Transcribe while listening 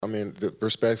I mean,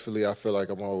 respectfully, I feel like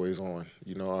I'm always on.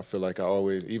 I feel like I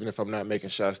always, even if I'm not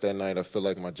making shots that night, I feel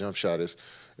like my jump shot is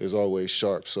always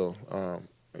sharp. So, I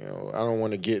don't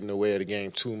want to get in the way of the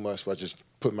game too much by just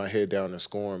put my head down and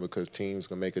scoring because teams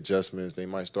gonna make adjustments. They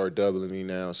might start doubling me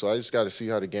now. So I just got to see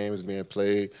how the game is being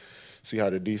played, see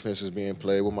how the defense is being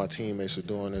played, what my teammates are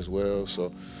doing as well.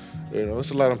 So,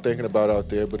 it's a lot I'm thinking about out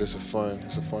there, but it's a fun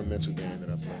mental game that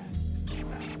I play.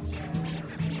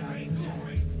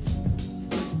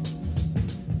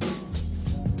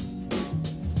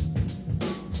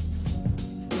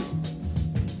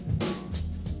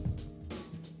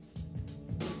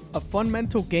 A fun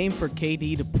mental game for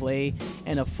KD to play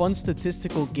and a fun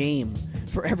statistical game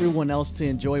for everyone else to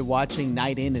enjoy watching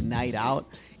night in and night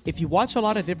out. If you watch a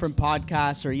lot of different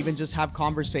podcasts or even just have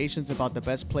conversations about the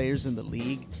best players in the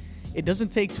league, it doesn't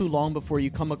take too long before you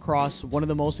come across one of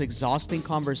the most exhausting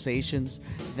conversations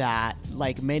that,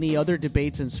 like many other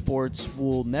debates in sports,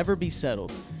 will never be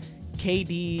settled.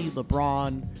 KD,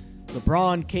 LeBron,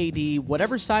 KD,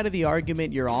 whatever side of the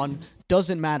argument you're on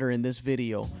doesn't matter in this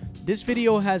video. This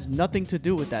video has nothing to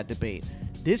do with that debate.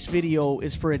 This video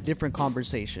is for a different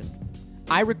conversation.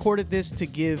 I recorded this to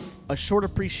give a short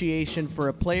appreciation for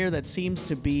a player that seems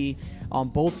to be on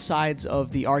both sides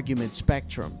of the argument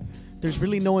spectrum. There's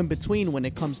really no in between when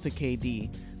it comes to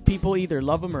KD. People either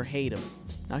love him or hate him.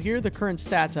 Now here are the current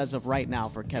stats as of right now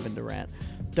for Kevin Durant.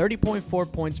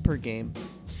 30.4 points per game,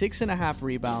 6.5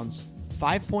 rebounds,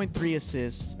 5.3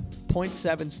 assists,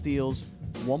 0.7 steals,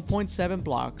 1.7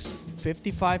 blocks,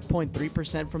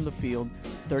 55.3% from the field,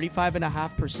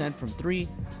 35.5% from three,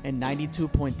 and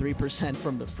 92.3%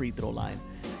 from the free throw line.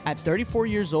 At 34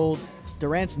 years old,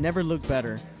 Durant's never looked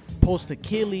better. Post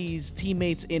Achilles,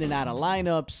 teammates in and out of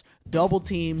lineups, double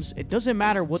teams, it doesn't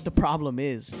matter what the problem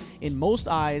is. In most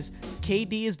eyes,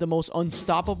 KD is the most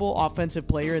unstoppable offensive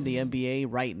player in the NBA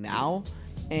right now.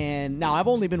 And now I've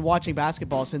only been watching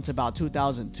basketball since about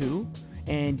 2002.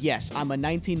 And yes, I'm a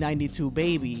 1992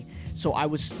 baby, so I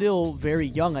was still very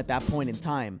young at that point in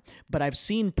time. But I've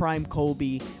seen prime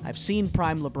Kobe, I've seen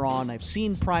prime LeBron, I've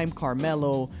seen prime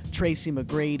Carmelo, Tracy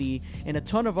McGrady, and a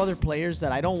ton of other players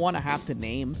that I don't want to have to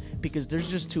name because there's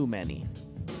just too many.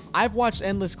 I've watched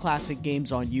endless classic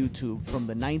games on YouTube from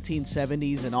the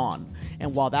 1970s and on,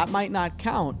 and while that might not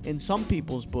count in some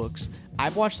people's books,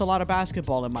 I've watched a lot of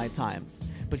basketball in my time.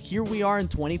 But here we are in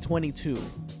 2022.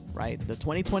 Right? The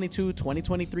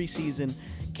 2022-2023 season,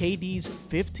 KD's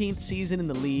 15th season in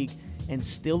the league, and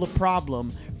still a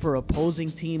problem for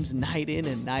opposing teams night in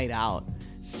and night out.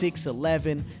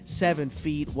 6'11", 7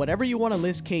 feet, whatever you want to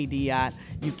list KD at,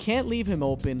 you can't leave him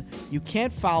open. You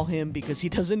can't foul him because he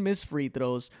doesn't miss free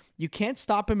throws. You can't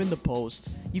stop him in the post.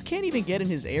 You can't even get in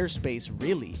his airspace,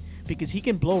 really, because he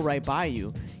can blow right by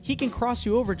you. He can cross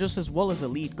you over just as well as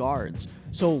elite guards.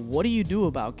 So what do you do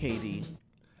about KD?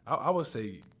 I would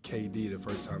say KD the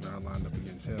first time that I lined up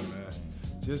against him, man.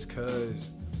 Just because,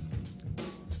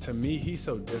 to me, he's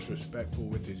so disrespectful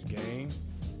with his game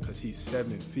because he's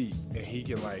 7 feet and he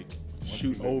can,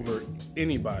 shoot over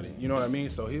anybody. You know what I mean?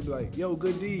 So he'd be like, yo,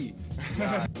 good D.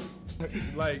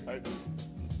 like,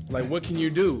 what can you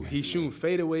do? He's shooting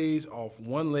fadeaways off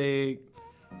one leg.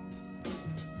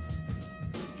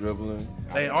 Dribbling.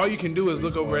 And all you can do is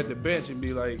look over at the bench and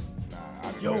be like,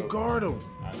 yo, guard him.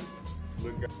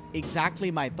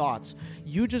 Exactly my thoughts.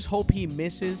 You just hope he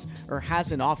misses or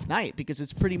has an off night because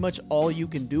it's pretty much all you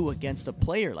can do against a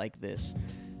player like this.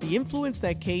 The influence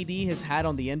that KD has had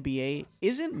on the NBA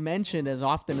isn't mentioned as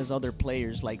often as other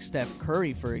players like Steph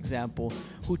Curry, for example,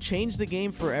 who changed the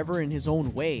game forever in his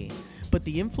own way. But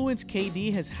the influence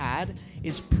KD has had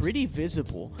is pretty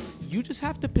visible. You just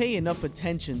have to pay enough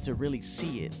attention to really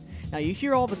see it. Now, you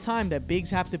hear all the time that bigs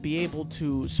have to be able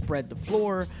to spread the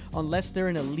floor unless they're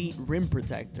an elite rim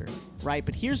protector, right?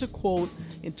 But here's a quote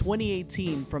in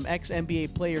 2018 from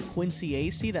ex-NBA player Quincy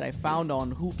Acey that I found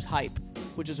on Hoops Hype,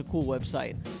 which is a cool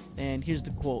website. And here's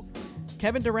the quote.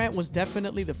 Kevin Durant was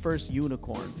definitely the first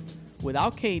unicorn.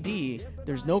 Without KD,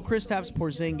 there's no Kristaps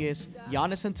Porzingis,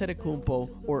 Giannis Antetokounmpo,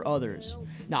 or others.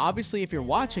 Now, obviously, if you're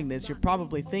watching this, you're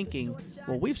probably thinking,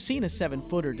 well, we've seen a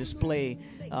 7-footer display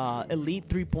elite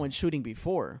three-point shooting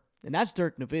before, and that's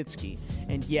Dirk Nowitzki.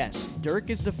 And yes, Dirk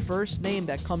is the first name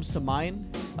that comes to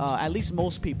mind, at least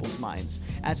most people's minds,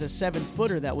 as a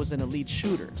 7-footer that was an elite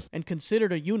shooter and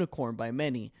considered a unicorn by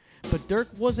many. But Dirk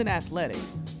wasn't athletic.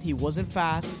 He wasn't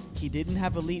fast. He didn't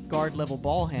have elite guard-level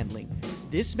ball handling.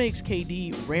 This makes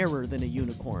KD rarer than a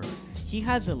unicorn. He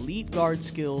has elite guard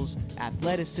skills,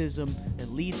 athleticism,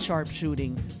 elite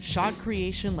sharpshooting, shot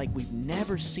creation like we've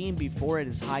never seen before at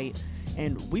his height.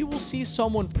 And we will see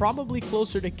someone probably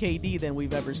closer to KD than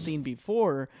we've ever seen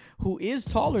before, who is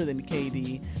taller than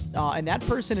KD. And that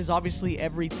person is obviously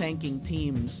every tanking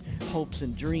team's hopes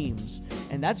and dreams.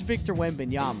 And that's Victor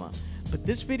Wembanyama. But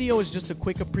this video is just a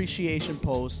quick appreciation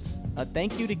post. A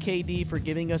thank you to KD for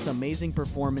giving us amazing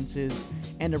performances.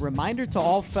 And a reminder to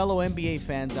all fellow NBA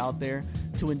fans out there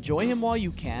to enjoy him while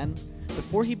you can,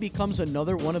 before he becomes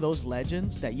another one of those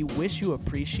legends that you wish you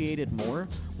appreciated more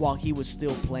while he was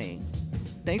still playing.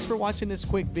 Thanks for watching this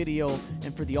quick video,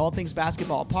 and for the All Things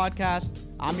Basketball podcast,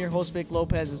 I'm your host, Vic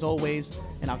Lopez, as always,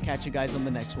 and I'll catch you guys on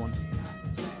the next one.